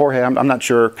George or Jorge, I'm not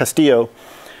sure, Castillo,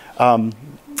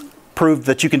 proved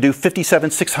that you can do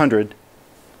 57,600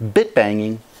 bit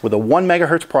banging with a 1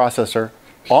 megahertz processor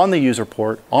on the user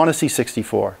port on a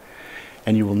C64.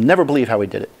 And you will never believe how he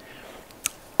did it.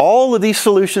 All of these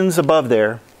solutions above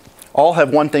there all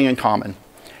have one thing in common.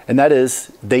 And that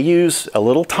is they use a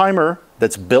little timer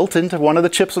that's built into one of the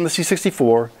chips on the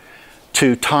C64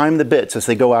 to time the bits as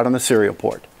they go out on the serial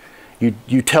port.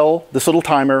 You tell this little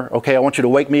timer, okay, I want you to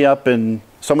wake me up in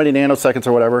so many nanoseconds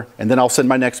or whatever, and then I'll send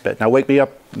my next bit. Now wake me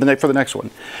up for the next one,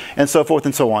 and so forth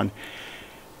and so on.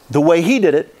 The way he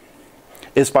did it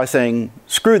is by saying,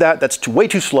 screw that, that's way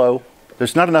too slow.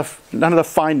 There's not enough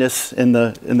fineness in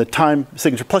the time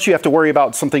signature. Plus you have to worry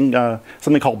about something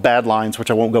called bad lines,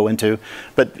 which I won't go into.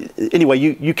 But anyway,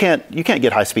 you can't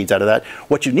get high speeds out of that.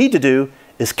 What you need to do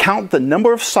is count the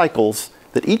number of cycles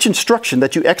that each instruction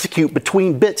that you execute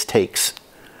between bits takes.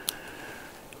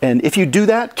 And if you do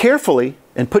that carefully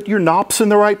and put your knops in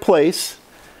the right place,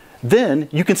 then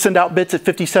you can send out bits at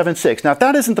 57.6. Now, if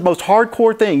that isn't the most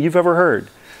hardcore thing you've ever heard,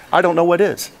 I don't know what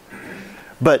is.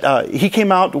 But he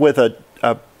came out with a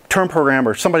term program,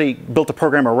 or somebody built a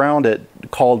program around it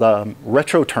called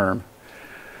RetroTerm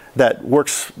that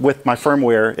works with my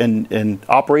firmware and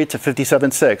operates at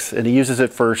 57.6. And he uses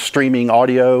it for streaming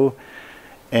audio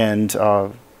and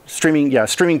streaming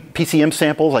PCM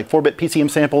samples, like 4-bit PCM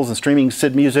samples, and streaming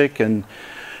SID music, and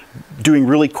doing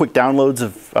really quick downloads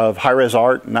of high-res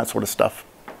art and that sort of stuff.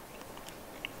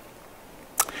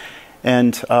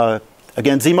 And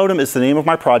again, Z-Modem is the name of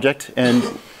my project. And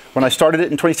when I started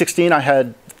it in 2016, I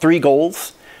had 3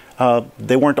 goals.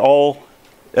 They weren't all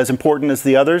as important as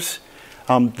the others.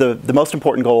 The most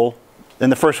important goal,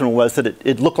 and the first one, was that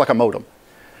it looked like a modem.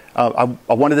 I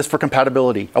wanted this for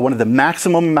compatibility. I wanted the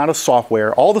maximum amount of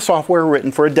software, all the software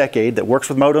written for a decade that works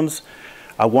with modems.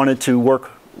 I wanted to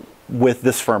work with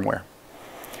this firmware.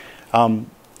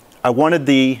 I wanted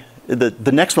the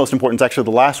next most important is actually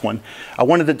the last one. I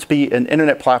wanted it to be an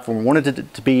internet platform. I wanted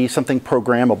it to be something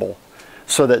programmable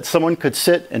so that someone could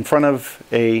sit in front of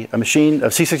a machine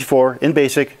of C64 in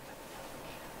BASIC,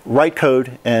 write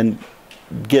code, and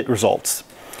get results.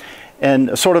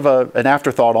 And sort of an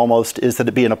afterthought almost is that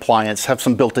it be an appliance, have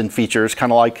some built-in features,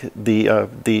 kind of like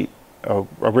the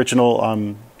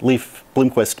original Leaf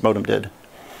Bloomquist modem did.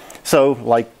 So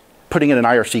like putting in an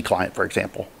IRC client, for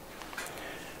example.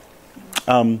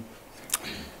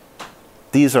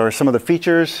 These are some of the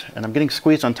features, and I'm getting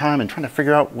squeezed on time and trying to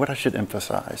figure out what I should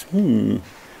emphasize.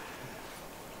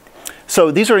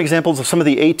 So these are examples of some of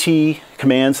the AT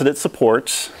commands that it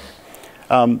supports.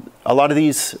 A lot of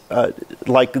these,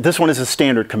 like this one is a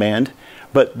standard command,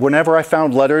 but whenever I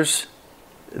found letters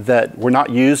that were not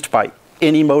used by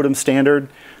any modem standard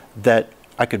that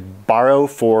I could borrow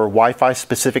for Wi-Fi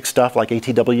specific stuff like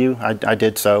ATW, I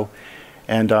did so.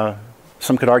 And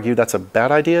some could argue that's a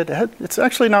bad idea. It's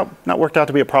actually not worked out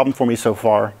to be a problem for me so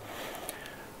far.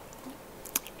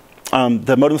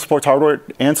 The modem supports hardware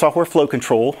and software flow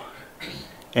control,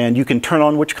 and you can turn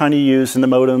on which kind you use in the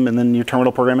modem, and then your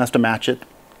terminal program has to match it.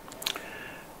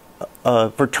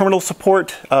 For terminal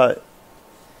support,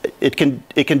 it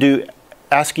can do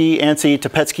ASCII, ANSI to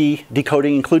PETSCII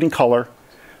decoding, including color.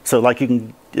 So like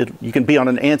you can be on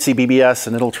an ANSI BBS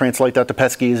and it'll translate that to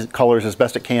PETSCII colors as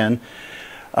best it can.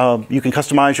 You can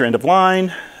customize your end of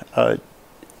line.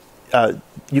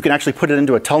 You can actually put it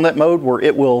into a telnet mode where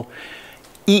it will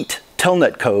eat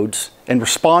telnet codes and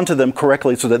respond to them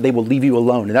correctly so that they will leave you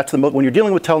alone. And that's when you're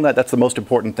dealing with telnet, that's the most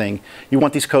important thing. You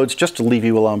want these codes just to leave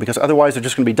you alone, because otherwise they're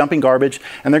just going to be dumping garbage,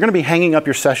 and they're going to be hanging up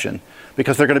your session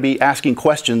because they're going to be asking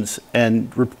questions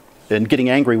and getting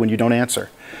angry when you don't answer.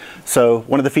 So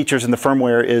one of the features in the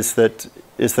firmware is that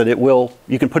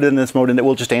you can put it in this mode and it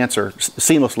will just answer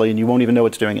seamlessly, and you won't even know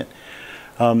it's doing it.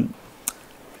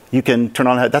 You can turn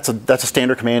on, that's a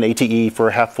standard command, ATE for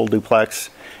a half full duplex.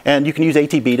 And you can use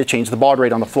ATB to change the baud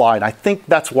rate on the fly. And I think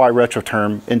that's why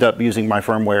RetroTerm ended up using my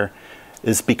firmware,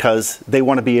 is because they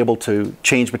want to be able to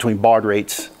change between baud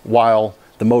rates while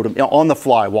the modem, on the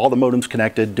fly, while the modem's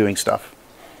connected doing stuff.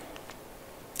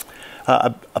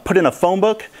 I put in a phone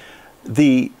book.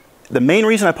 The main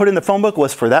reason I put in the phone book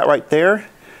was for that right there.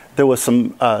 There was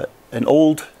an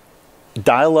old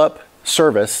dial-up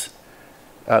service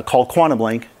called Quantum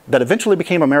Link that eventually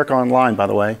became America Online, by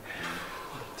the way.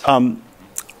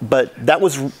 But that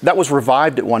was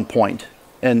revived at one point,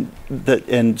 and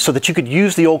so that you could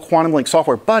use the old Quantum Link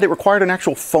software, but it required an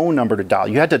actual phone number to dial.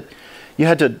 You had to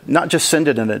not just send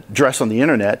it an address on the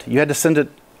internet. You had to send it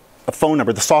a phone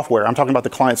number, the software. I'm talking about the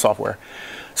client software.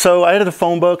 So I added a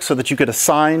phone book so that you could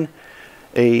assign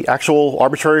a actual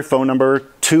arbitrary phone number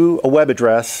to a web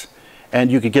address,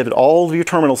 and you could give it all of your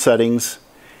terminal settings,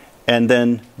 and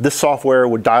then this software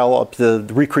would dial up the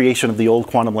recreation of the old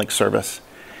Quantum Link service.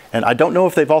 And I don't know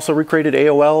if they've also recreated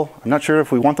AOL. I'm not sure if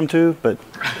we want them to, but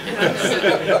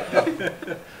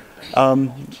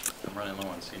I'm running low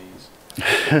on CDs.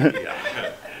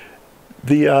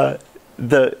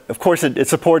 Of course, it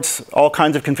supports all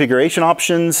kinds of configuration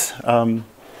options.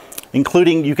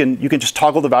 including you can just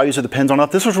toggle the values of the pins on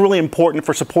off. This was really important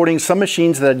for supporting some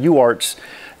machines that had UARTs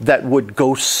that would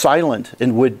go silent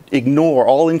and would ignore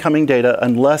all incoming data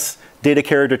unless data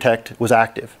carrier detect was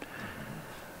active.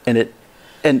 And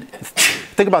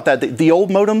think about that. The old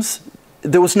modems,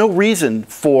 there was no reason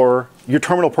for your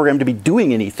terminal program to be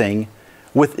doing anything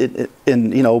with it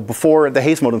before the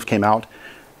Hayes modems came out.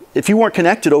 If you weren't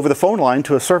connected over the phone line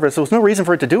to a service, there was no reason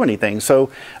for it to do anything. So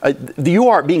the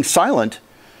UART being silent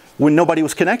when nobody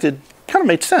was connected kind of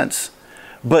made sense.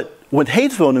 But when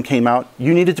Hayes modem came out,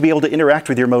 you needed to be able to interact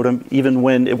with your modem even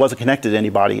when it wasn't connected to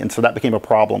anybody, and so that became a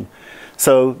problem.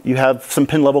 So you have some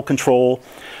pin level control.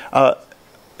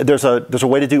 There's a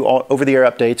way to do over-the-air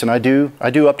updates, and I do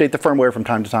update the firmware from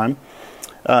time to time.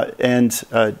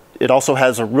 It also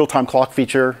has a real-time clock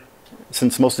feature,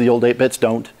 since most of the old 8-bits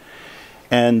don't.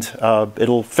 And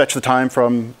it'll fetch the time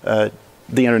from the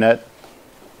internet,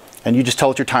 and you just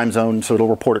tell it your time zone, so it'll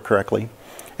report it correctly.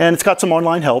 And it's got some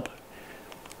online help.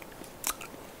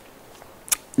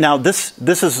 Now this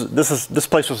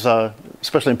place was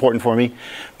especially important for me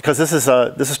because this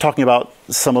is talking about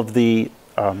some of the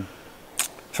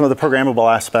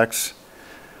programmable aspects.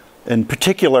 In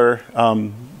particular,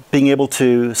 being able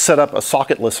to set up a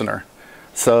socket listener.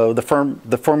 So the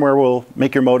firmware will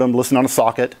make your modem listen on a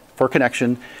socket for a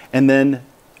connection, and then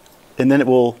it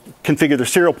will configure the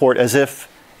serial port as if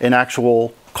an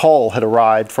actual call had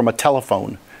arrived from a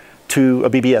telephone to a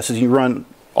BBS. So you run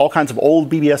all kinds of old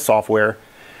BBS software,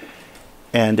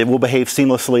 and it will behave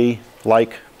seamlessly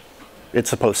like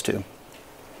it's supposed to.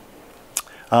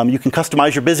 You can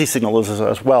customize your busy signals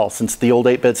as well, since the old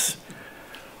 8-bits,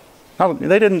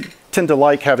 they didn't tend to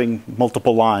like having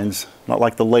multiple lines, not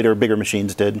like the later, bigger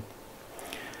machines did.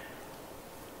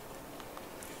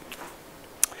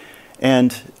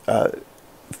 And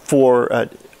for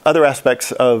other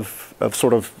aspects of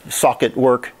sort of socket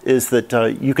work is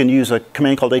that you can use a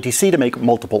command called ATC to make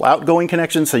multiple outgoing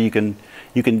connections. So you can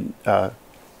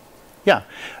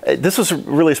this was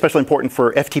really especially important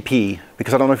for FTP,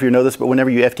 because I don't know if you know this, but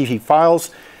whenever you FTP files,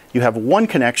 you have one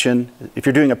connection. If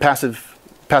you're doing a passive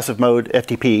mode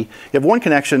FTP, you have one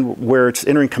connection where it's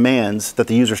entering commands that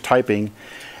the user's typing,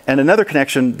 and another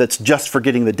connection that's just for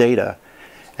getting the data.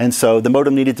 And so the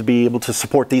modem needed to be able to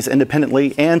support these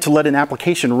independently and to let an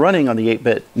application running on the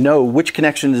 8-bit know which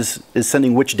connection is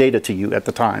sending which data to you at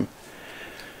the time.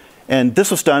 And this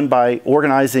was done by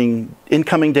organizing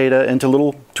incoming data into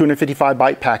little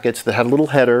 255-byte packets that had a little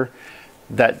header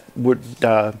that would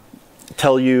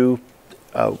tell you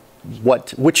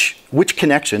which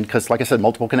connection, because like I said,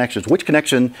 multiple connections, which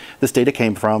connection this data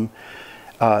came from,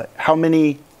 how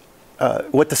many,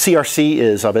 what the CRC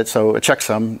is of it, so a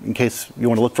checksum in case you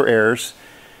want to look for errors,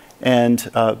 and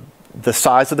the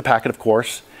size of the packet, of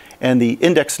course, and the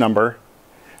index number.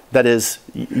 That is,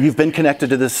 you've been connected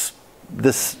to this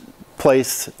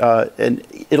place, and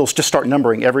it'll just start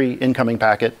numbering every incoming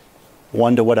packet,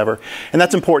 1 to whatever. And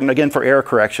that's important, again, for error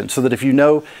correction, so that if you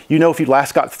know if you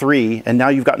last got 3 and now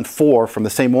you've gotten 4 from the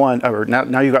same one, or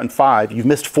now you've gotten 5, you've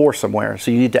missed 4 somewhere,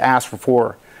 so you need to ask for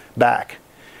 4 back.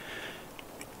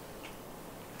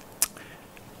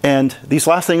 And these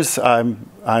last things, I'm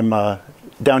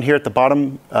down here at the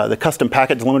bottom, the custom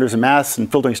packet delimiters and masks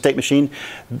and filtering state machine,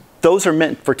 those are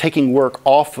meant for taking work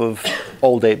off of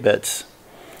old 8-bits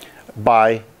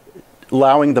by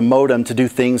allowing the modem to do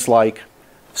things like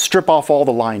strip off all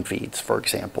the line feeds, for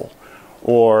example,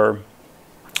 or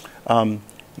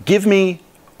give me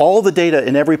all the data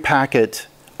in every packet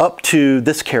up to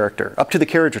this character, up to the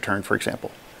carriage return, for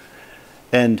example,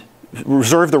 and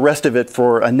reserve the rest of it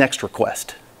for a next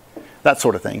request. That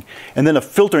sort of thing. And then a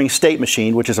filtering state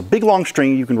machine, which is a big long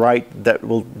string you can write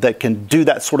that can do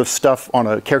that sort of stuff on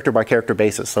a character by character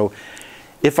basis. So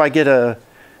if I get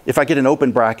an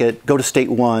open bracket, go to state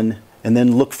 1 and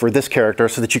then look for this character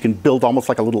so that you can build almost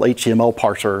like a little HTML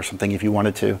parser or something if you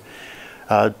wanted to.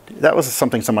 That was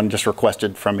something someone just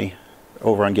requested from me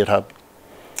over on GitHub.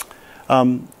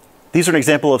 These are an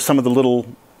example of some of the little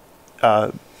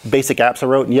basic apps I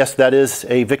wrote. And yes, that is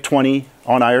a VIC-20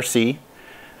 on IRC.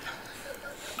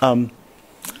 So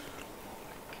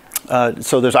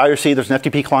there's IRC, there's an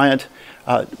FTP client.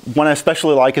 One I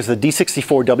especially like is the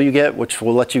D64 wget, which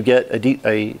will let you get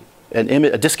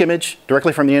a disk image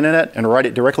directly from the internet and write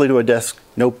it directly to a disk,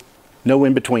 no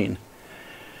in between.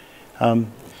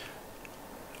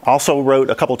 Also wrote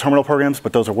a couple terminal programs,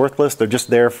 but those are worthless. They're just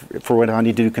there for when I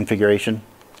need to do configuration.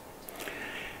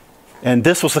 And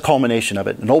this was the culmination of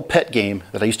it, an old pet game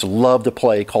that I used to love to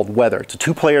play called Weather. It's a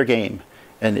 2-player game.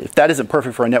 And if that isn't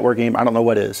perfect for a network game, I don't know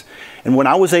what is. And when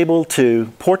I was able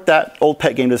to port that old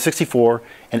PET game to the 64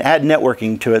 and add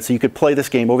networking to it so you could play this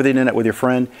game over the internet with your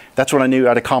friend, that's when I knew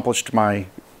I'd accomplished my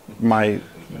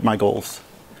goals.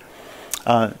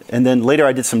 And then later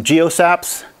I did some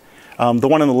GeoSaps. The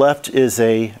one on the left is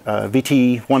a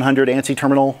VT100 ANSI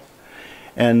terminal,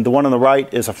 and the one on the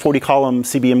right is a 40-column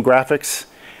CBM graphics.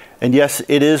 And yes,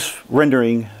 it is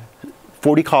rendering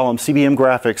 40-column CBM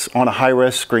graphics on a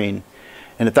high-res screen.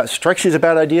 And if that strikes you as a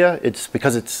bad idea, it's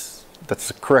because that's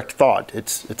the correct thought.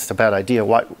 It's a bad idea.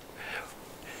 Why?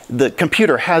 The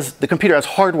computer has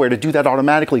hardware to do that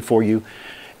automatically for you,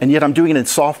 and yet I'm doing it in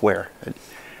software.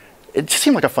 It just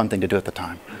seemed like a fun thing to do at the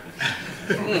time.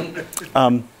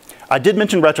 I did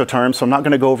mention retro terms, so I'm not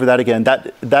going to go over that again.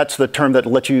 That's the term that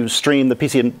lets you stream the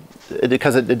PC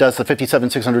because it does the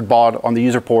 57600 baud on the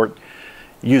user port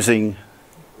using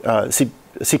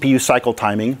CPU cycle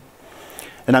timing.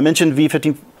 And I mentioned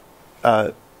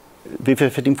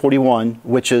V1541,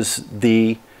 which is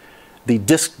the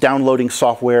disk downloading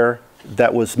software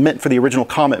that was meant for the original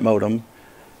Comet modem.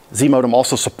 Z modem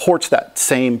also supports that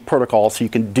same protocol, so you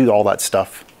can do all that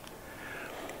stuff.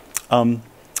 And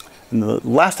the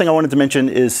last thing I wanted to mention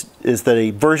is that a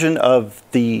version of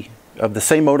the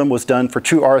same modem was done for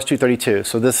true RS-232.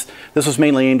 So this was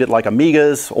mainly aimed at like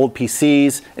Amigas, old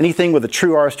PCs, anything with a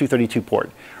true RS-232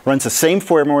 port. Runs the same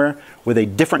firmware with a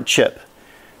different chip,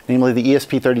 namely the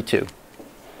ESP32.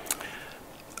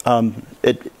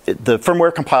 The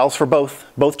firmware compiles for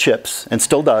both chips and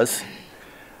still does,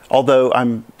 although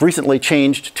I'm recently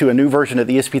changed to a new version of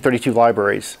the ESP32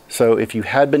 libraries. So if you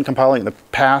had been compiling in the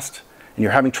past and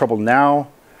you're having trouble now,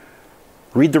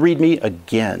 read the README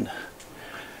again.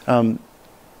 I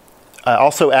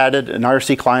also added an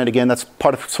IRC client. Again, that's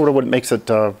part of sort of what makes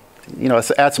it, add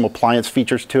some appliance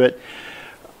features to it.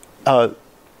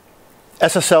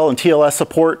 SSL and TLS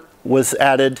support was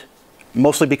added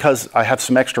mostly because I have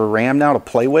some extra RAM now to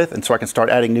play with, and so I can start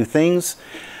adding new things.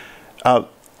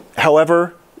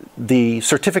 However, the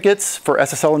certificates for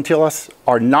SSL and TLS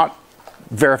are not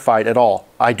verified at all.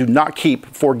 I do not keep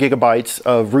 4 gigabytes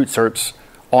of root certs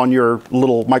on your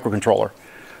little microcontroller.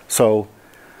 So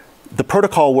the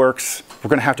protocol works. We're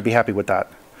going to have to be happy with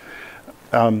that.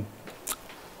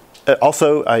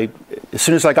 Also, as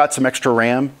soon as I got some extra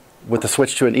RAM with the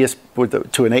switch to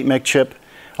to an 8 meg chip,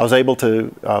 I was able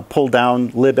to pull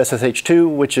down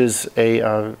libSSH2, which is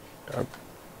a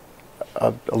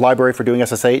library for doing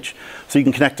SSH, so you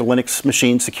can connect to Linux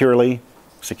machines securely.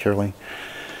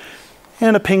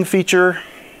 And a ping feature.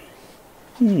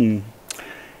 And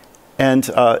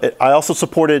I also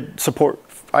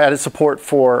I added support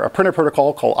for a printer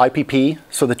protocol called IPP,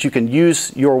 so that you can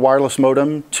use your wireless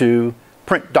modem to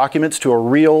print documents to a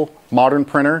real modern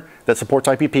printer that supports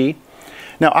IPP.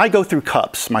 Now, I go through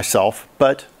cups myself,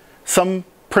 but some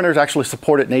printers actually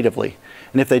support it natively.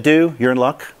 And if they do, you're in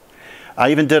luck.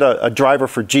 I even did a driver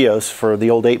for GEOS for the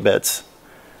old 8-bits,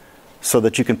 so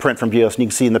that you can print from GEOS. And you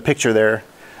can see in the picture there,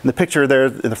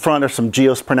 in the front are some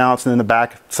GEOS printouts, and in the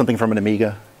back, something from an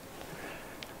Amiga.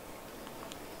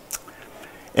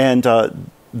 And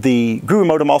the Guru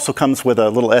modem also comes with a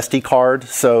little SD card,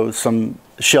 so some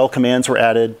shell commands were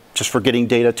added just for getting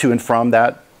data to and from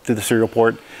that through the serial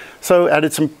port. So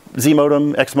added some Z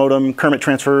modem, X modem, Kermit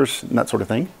transfers, and that sort of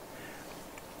thing.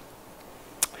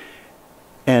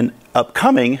 And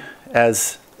upcoming,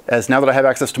 as now that I have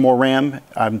access to more RAM,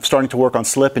 I'm starting to work on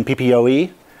SLIP and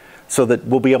PPOE, so that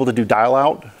we'll be able to do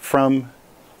dial-out from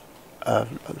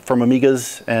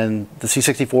Amigas and the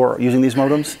C64 using these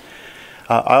modems.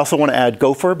 I also want to add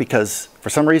Gopher because for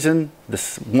some reason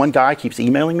this one guy keeps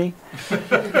emailing me,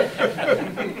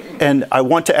 and I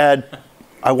want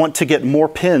to get more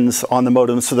pins on the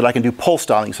modem so that I can do pulse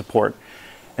dialing support.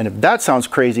 And if that sounds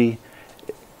crazy,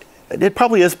 it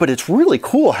probably is, but it's really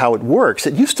cool how it works.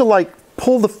 It used to like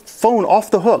pull the phone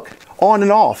off the hook, on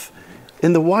and off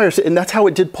in the wires, and that's how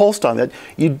it did pulse dialing.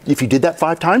 If you did that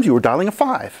 5 times, you were dialing a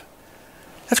 5.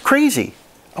 That's crazy.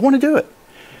 I want to do it.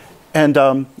 And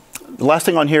the last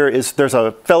thing on here is there's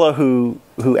a fellow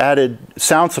who added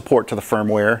sound support to the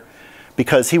firmware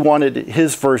because he wanted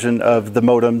his version of the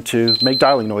modem to make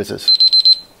dialing noises.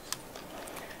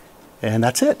 And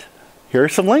that's it. Here are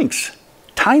some links.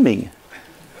 Timing.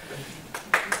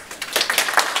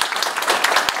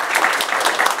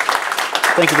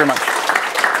 Thank you very much.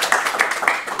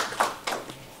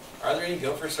 Are there any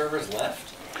Gopher servers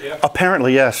left? Yeah.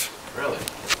 Apparently, yes. Really?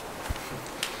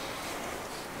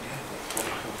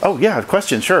 Oh, yeah,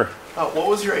 question, sure. What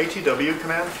was your ATW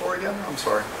command for again? I'm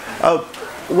sorry.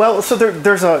 Well, so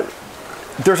there's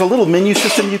There's a little menu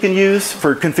system you can use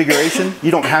for configuration.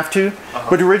 You don't have to.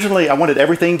 But originally, I wanted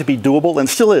everything to be doable, and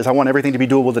still is. I want everything to be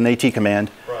doable with an AT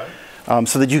command. Right.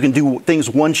 So that you can do things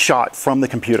one shot from the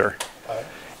computer. Right.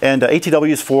 And ATW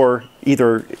is for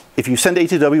either, if you send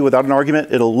ATW without an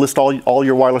argument, it'll list all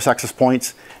your wireless access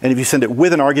points. And if you send it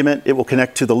with an argument, it will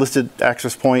connect to the listed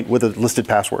access point with a listed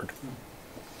password.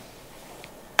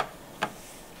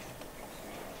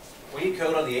 Will you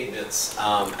code on the 8-bits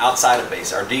outside of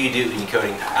BASIC, or do you do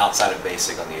encoding outside of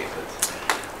BASIC on the 8-bits?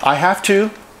 I have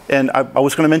to, and I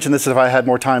was going to mention this if I had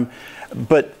more time,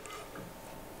 but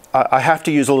I have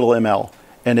to use a little ML,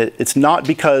 and it's not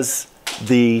because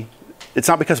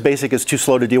BASIC is too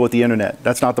slow to deal with the internet.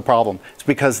 That's not the problem. It's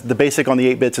because the BASIC on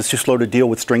the 8-bits is too slow to deal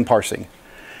with string parsing.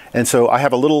 And so I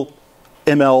have a little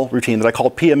ML routine that I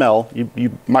call PML.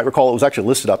 You might recall it was actually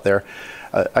listed up there.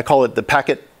 I call it the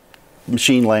packet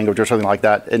machine language or something like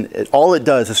that. And all it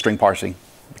does is string parsing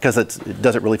because it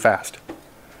does it really fast.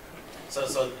 So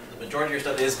the majority of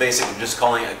your stuff is BASIC, you're just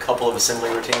calling a couple of assembly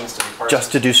routines to be parsed?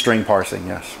 Just to do string parsing,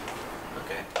 yes.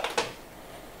 Okay.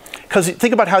 Because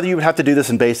think about how you would have to do this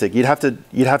in BASIC. You'd have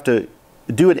to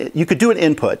do it. You could do an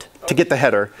input to get the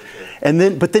header,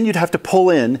 but then you'd have to pull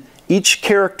in each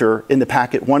character in the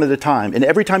packet one at a time. And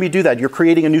every time you do that, you're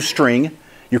creating a new string.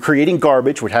 You're creating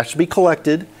garbage, which has to be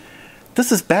collected.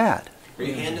 This is bad. Are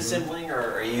you hand assembling, or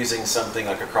are you using something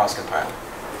like a cross compiler?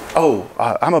 Oh,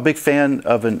 I'm a big fan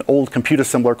of an old computer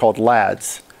assembler called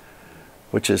LADS,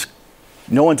 which is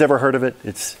no one's ever heard of it.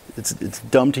 It's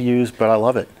dumb to use, but I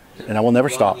love it, and I will never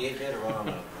stop. On the 8-bit or run on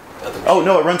the other Oh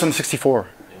no, it runs on 64.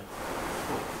 Yeah.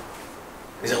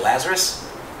 Is it Lazarus?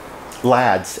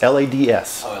 LADS,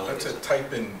 L-A-D-S. Oh, That's a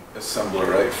typing assembler,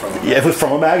 right? Yeah, it was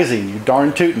from a magazine. You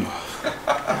darn tootin'.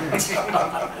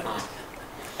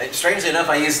 Strangely enough,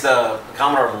 I used the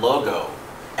Commodore logo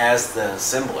as the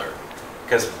assembler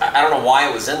because I don't know why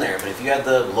it was in there, but if you had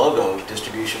the logo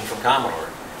distribution from Commodore,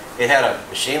 it had a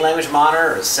machine language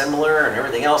monitor, assembler, and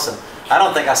everything else. And I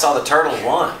don't think I saw the turtle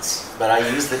once, but I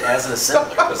used it as an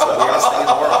assembler. It was the weirdest thing in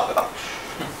the world.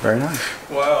 Very nice.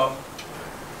 Wow.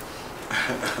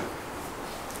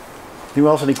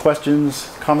 Anyone else? Any questions,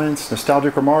 comments,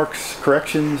 nostalgic remarks,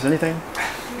 corrections, anything?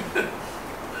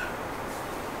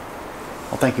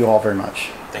 Well, thank you all very much.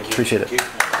 Thank you. Appreciate it. Thank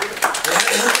you.